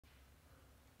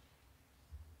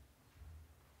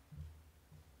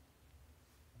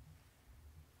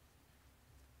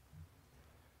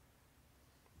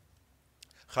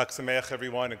Chag Sameach,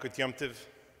 everyone, and Good Yom Tov.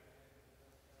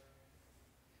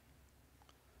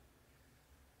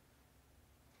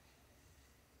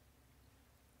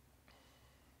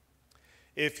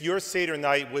 If your Seder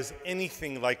night was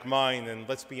anything like mine, and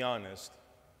let's be honest,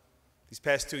 these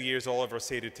past 2 years, all of our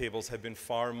Seder tables have been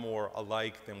far more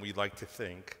alike than we like to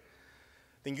think,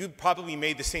 then you probably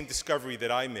made the same discovery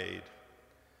that I made,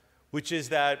 which is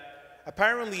that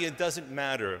apparently it doesn't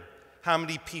matter how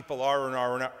many people are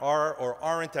or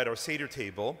aren't at our Seder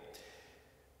table,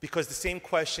 because the same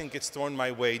question gets thrown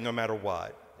my way no matter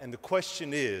what. And the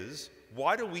question is,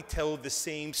 why do we tell the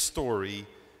same story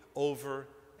over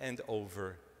and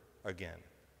over again?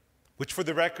 Which, for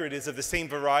the record, is of the same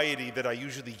variety that I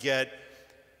usually get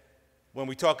when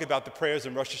we talk about the prayers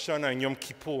in Rosh Hashanah and Yom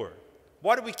Kippur.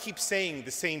 Why do we keep saying the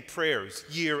same prayers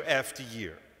year after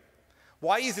year?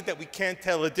 Why is it that we can't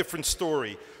tell a different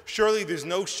story? Surely there's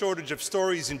no shortage of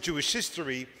stories in Jewish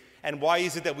history, and why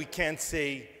is it that we can't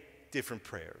say different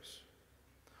prayers?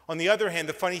 On the other hand,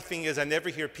 the funny thing is I never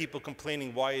hear people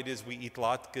complaining why it is we eat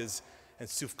latkes and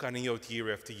sufganiyot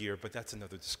year after year, but that's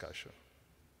another discussion.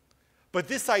 But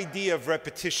this idea of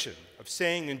repetition, of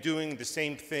saying and doing the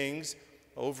same things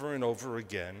over and over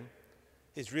again,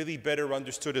 is really better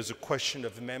understood as a question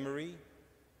of memory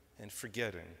and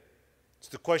forgetting. It's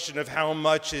the question of how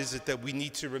much is it that we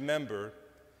need to remember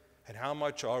and how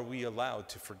much are we allowed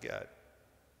to forget.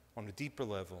 On a deeper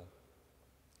level,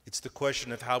 it's the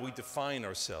question of how we define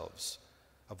ourselves,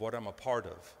 of what I'm a part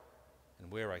of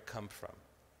and where I come from.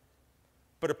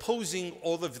 But opposing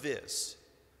all of this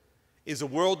is a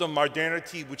world of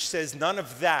modernity which says none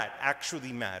of that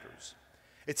actually matters.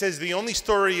 It says the only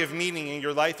story of meaning in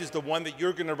your life is the one that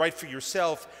you're going to write for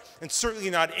yourself, and certainly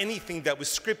not anything that was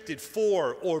scripted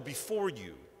for or before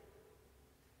you.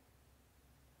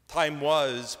 Time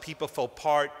was, people felt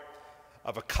part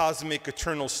of a cosmic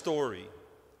eternal story.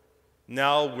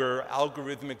 Now we're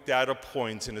algorithmic data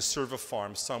points in a server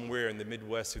farm somewhere in the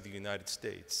Midwest of the United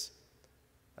States.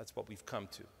 That's what we've come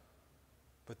to.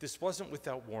 But this wasn't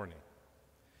without warning.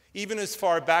 Even as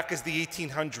far back as the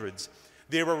 1800s,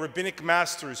 there were rabbinic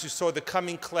masters who saw the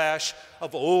coming clash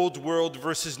of old world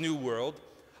versus new world,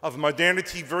 of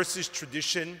modernity versus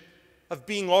tradition, of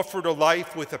being offered a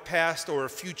life with a past or a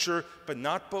future, but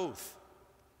not both,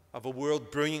 of a world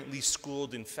brilliantly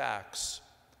schooled in facts,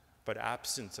 but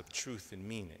absence of truth and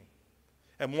meaning.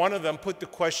 And one of them put the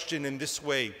question in this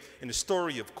way, in a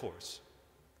story, of course.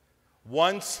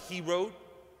 Once, he wrote,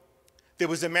 there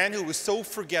was a man who was so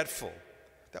forgetful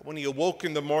that when he awoke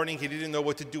in the morning, he didn't know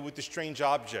what to do with the strange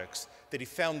objects that he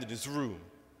found in his room.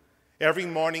 Every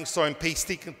morning saw him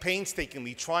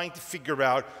painstakingly trying to figure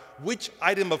out which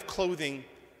item of clothing,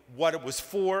 what it was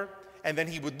for, and then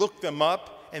he would look them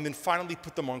up and then finally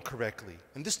put them on correctly.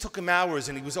 And this took him hours,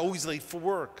 and he was always late for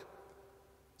work.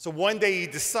 So one day he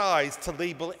decides to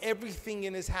label everything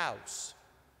in his house.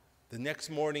 The next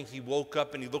morning he woke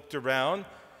up and he looked around,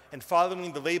 and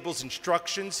following the label's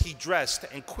instructions, he dressed,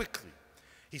 and quickly.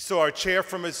 He saw a chair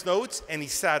from his notes, and he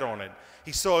sat on it.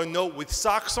 He saw a note with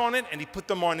socks on it, and he put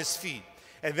them on his feet.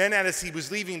 And then as he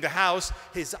was leaving the house,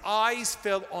 his eyes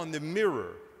fell on the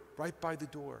mirror right by the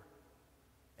door.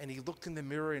 And he looked in the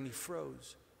mirror, and he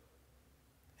froze.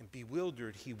 And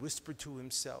bewildered, he whispered to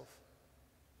himself,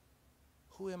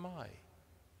 "Who am I?"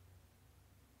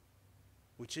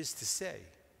 Which is to say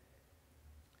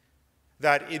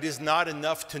that it is not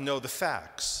enough to know the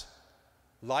facts.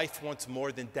 Life wants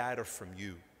more than data from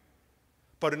you.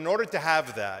 But in order to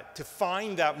have that, to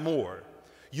find that more,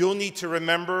 you'll need to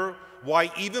remember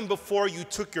why even before you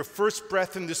took your first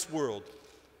breath in this world,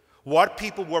 what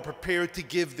people were prepared to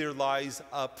give their lives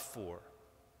up for.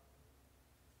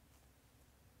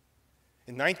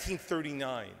 In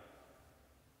 1939,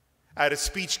 at a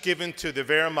speech given to the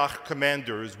Wehrmacht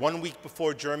commanders 1 week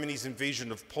before Germany's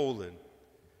invasion of Poland,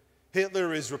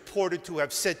 Hitler is reported to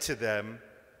have said to them,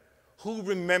 "Who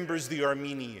remembers the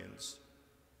Armenians?"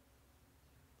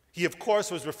 He, of course,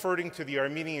 was referring to the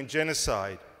Armenian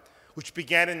genocide, which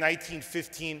began in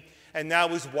 1915 and now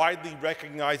is widely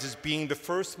recognized as being the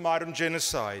first modern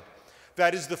genocide.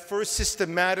 That is the first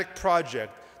systematic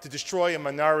project to destroy a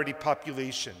minority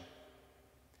population.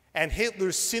 And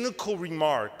Hitler's cynical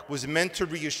remark was meant to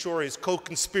reassure his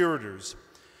co-conspirators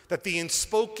that the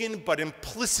unspoken but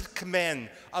implicit command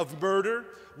of murder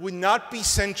would not be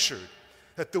censured,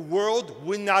 that the world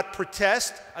would not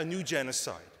protest a new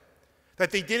genocide,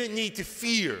 that they didn't need to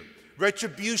fear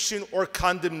retribution or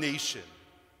condemnation.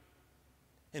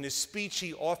 In his speech,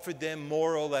 he offered them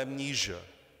moral amnesia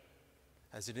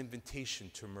as an invitation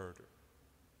to murder.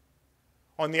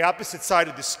 On the opposite side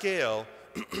of the scale,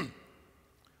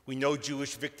 We know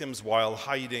Jewish victims, while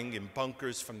hiding in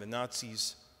bunkers from the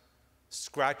Nazis,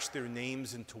 scratched their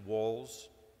names into walls,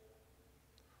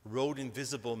 wrote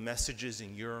invisible messages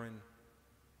in urine,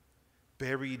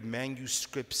 buried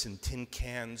manuscripts in tin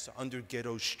cans under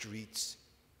ghetto streets,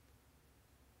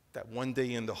 that one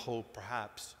day in the hope,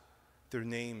 perhaps, their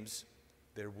names,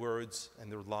 their words,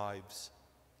 and their lives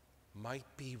might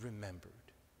be remembered,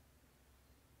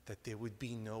 that there would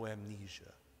be no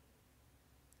amnesia.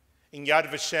 In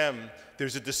Yad Vashem,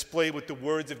 there's a display with the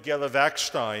words of Gela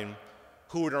Vakstein,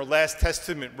 who in her last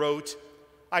testament wrote,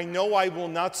 "I know I will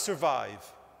not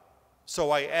survive,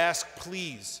 so I ask,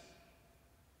 please,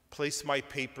 place my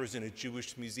papers in a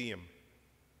Jewish museum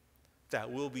that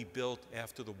will be built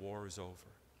after the war is over."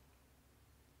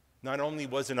 Not only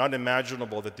was it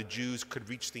unimaginable that the Jews could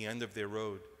reach the end of their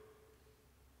road,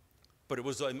 but it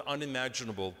was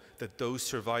unimaginable that those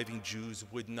surviving Jews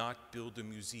would not build a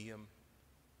museum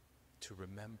to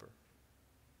remember.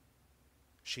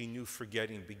 She knew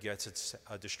forgetting begets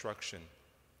a destruction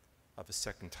of a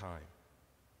second time.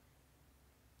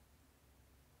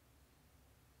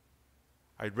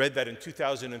 I read that in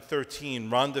 2013,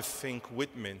 Rhonda Fink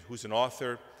Whitman, who's an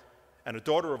author and a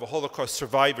daughter of a Holocaust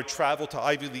survivor, traveled to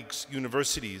Ivy League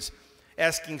universities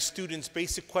asking students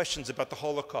basic questions about the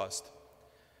Holocaust.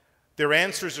 Their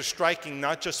answers are striking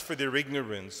not just for their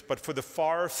ignorance, but for the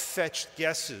far-fetched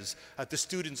guesses that the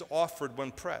students offered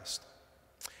when pressed.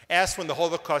 Asked when the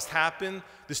Holocaust happened,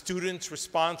 the students'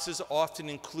 responses often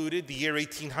included the year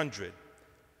 1800.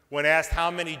 When asked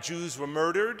how many Jews were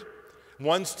murdered,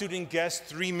 one student guessed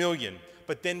 3 million,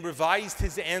 but then revised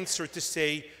his answer to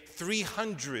say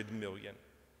 300 million.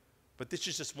 But this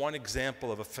is just one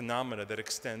example of a phenomena that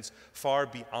extends far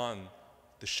beyond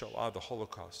the Shoah, the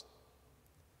Holocaust.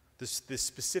 The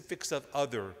specifics of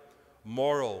other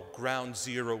moral ground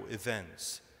zero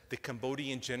events, the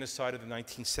Cambodian genocide of the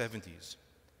 1970s,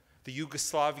 the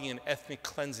Yugoslavian ethnic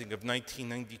cleansing of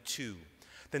 1992,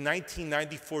 the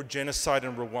 1994 genocide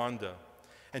in Rwanda,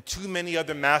 and too many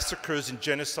other massacres and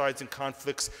genocides and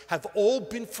conflicts have all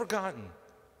been forgotten.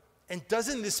 And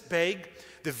doesn't this beg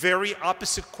the very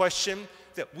opposite question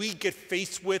that we get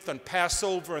faced with on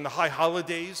Passover and the high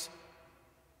holidays?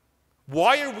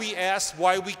 Why are we asked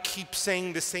why we keep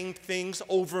saying the same things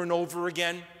over and over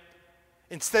again?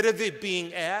 Instead of it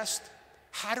being asked,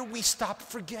 how do we stop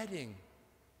forgetting?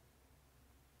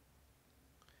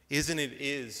 Isn't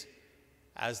it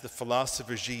as the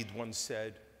philosopher Gide once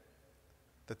said,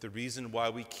 that the reason why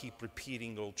we keep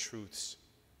repeating old truths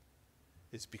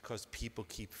is because people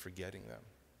keep forgetting them.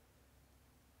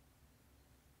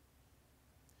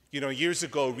 You know, years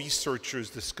ago, researchers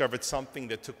discovered something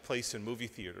that took place in movie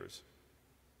theaters.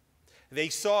 They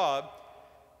saw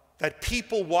that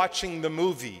people watching the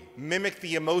movie mimicked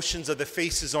the emotions of the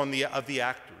faces of the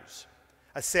actors.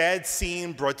 A sad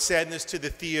scene brought sadness to the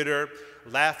theater,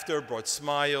 laughter brought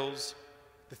smiles.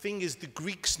 The thing is, the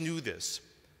Greeks knew this.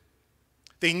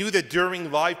 They knew that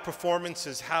during live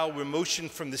performances, how emotion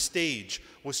from the stage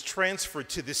was transferred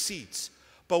to the seats.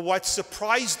 But what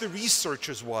surprised the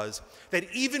researchers was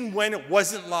that even when it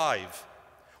wasn't live,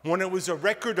 when it was a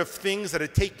record of things that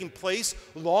had taken place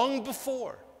long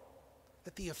before,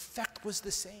 that the effect was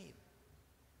the same.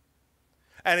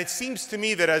 And it seems to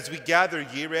me that as we gather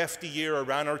year after year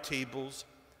around our tables,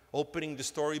 opening the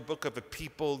storybook of a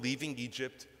people leaving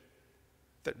Egypt,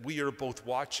 that we are both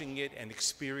watching it and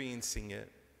experiencing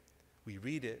it. We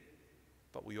read it,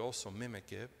 but we also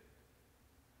mimic it.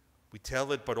 We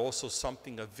tell it, but also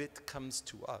something of it comes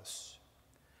to us.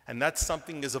 And that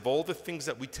something is, of all the things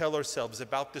that we tell ourselves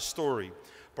about this story,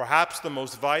 perhaps the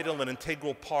most vital and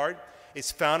integral part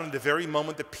is found in the very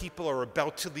moment that people are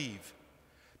about to leave.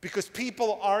 Because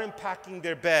people aren't packing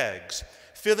their bags,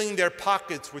 filling their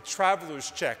pockets with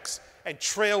traveler's checks and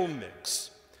trail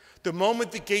mix. The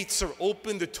moment the gates are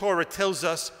open, the Torah tells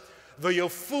us,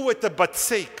 "V'yofu et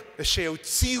habatzeik asher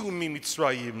hotziu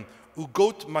mimitzrayim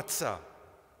ugot matzah."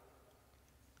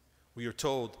 We are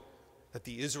told that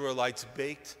the Israelites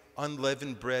baked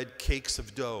unleavened bread, cakes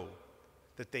of dough,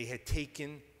 that they had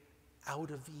taken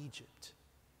out of Egypt,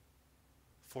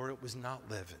 for it was not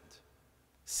leavened,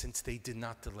 since they did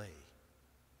not delay.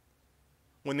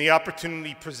 When the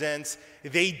opportunity presents,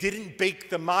 they didn't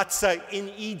bake the matzah in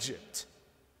Egypt,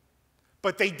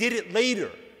 but they did it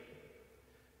later.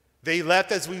 They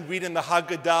left, as we read in the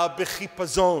Haggadah,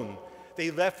 b'chipazon.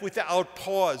 They left without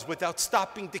pause, without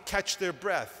stopping to catch their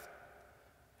breath.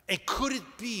 And could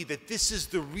it be that this is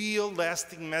the real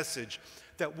lasting message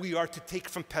that we are to take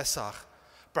from Pesach?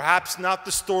 Perhaps not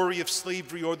the story of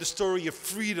slavery or the story of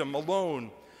freedom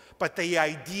alone, but the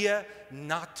idea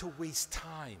not to waste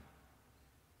time.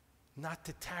 not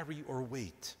to tarry or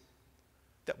wait.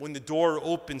 That when the door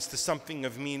opens to something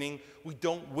of meaning, we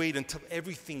don't wait until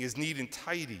everything is neat and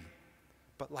tidy.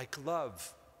 But like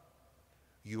love,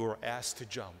 you are asked to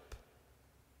jump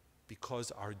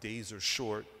because our days are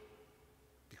short,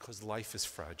 because life is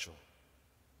fragile,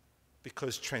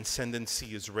 because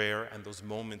transcendency is rare and those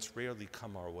moments rarely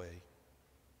come our way.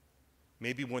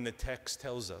 Maybe when the text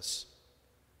tells us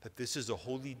that this is a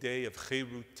holy day of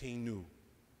Cherutenu,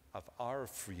 of our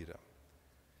freedom,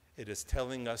 it is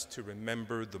telling us to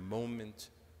remember the moment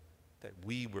that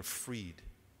we were freed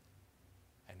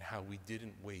and how we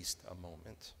didn't waste a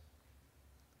moment.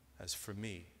 As for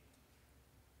me,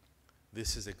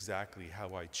 this is exactly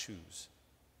how I choose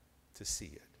to see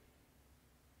it.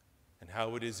 And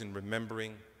how it is in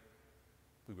remembering,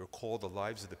 we recall the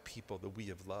lives of the people that we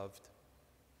have loved.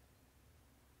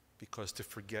 Because to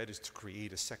forget is to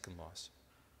create a second loss.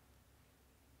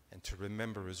 And to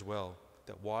remember as well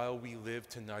that while we live,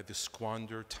 to neither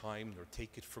squander time nor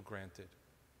take it for granted.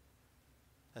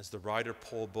 As the writer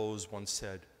Paul Bowes once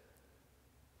said,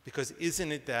 because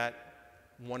isn't it that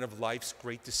one of life's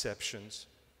great deceptions?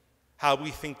 How we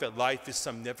think that life is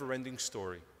some never-ending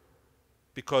story.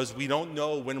 Because we don't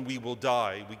know when we will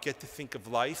die, we get to think of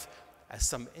life as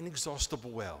some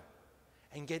inexhaustible well.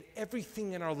 And yet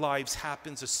everything in our lives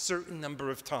happens a certain number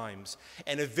of times,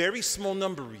 and a very small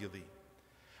number really.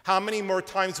 How many more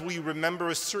times will you remember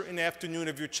a certain afternoon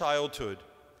of your childhood?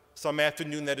 Some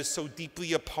afternoon that is so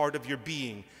deeply a part of your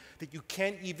being that you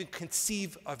can't even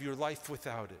conceive of your life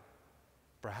without it.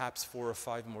 Perhaps 4 or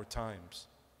 5 more times.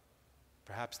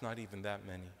 Perhaps not even that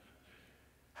many.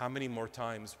 How many more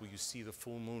times will you see the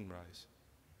full moon rise?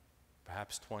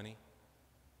 Perhaps 20.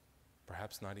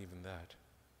 Perhaps not even that.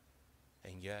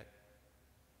 And yet,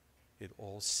 it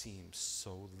all seems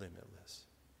so limitless.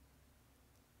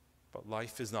 But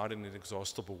life is not an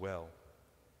inexhaustible well.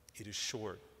 It is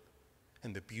short.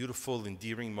 And the beautiful,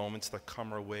 endearing moments that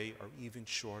come our way are even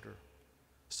shorter.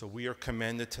 So we are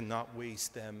commanded to not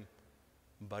waste them,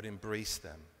 but embrace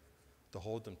them, to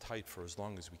hold them tight for as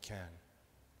long as we can.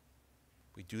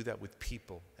 We do that with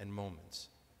people and moments,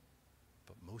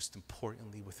 but most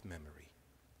importantly with memory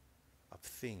of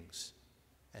things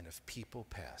and of people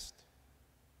past,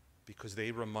 because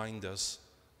they remind us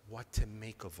what to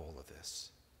make of all of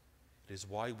this. It is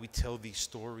why we tell these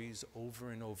stories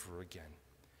over and over again,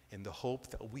 in the hope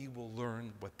that we will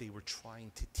learn what they were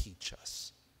trying to teach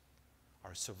us.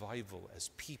 Our survival as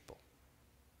people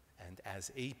and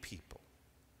as a people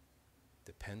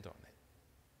depend on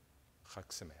it. Chag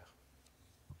Sameach.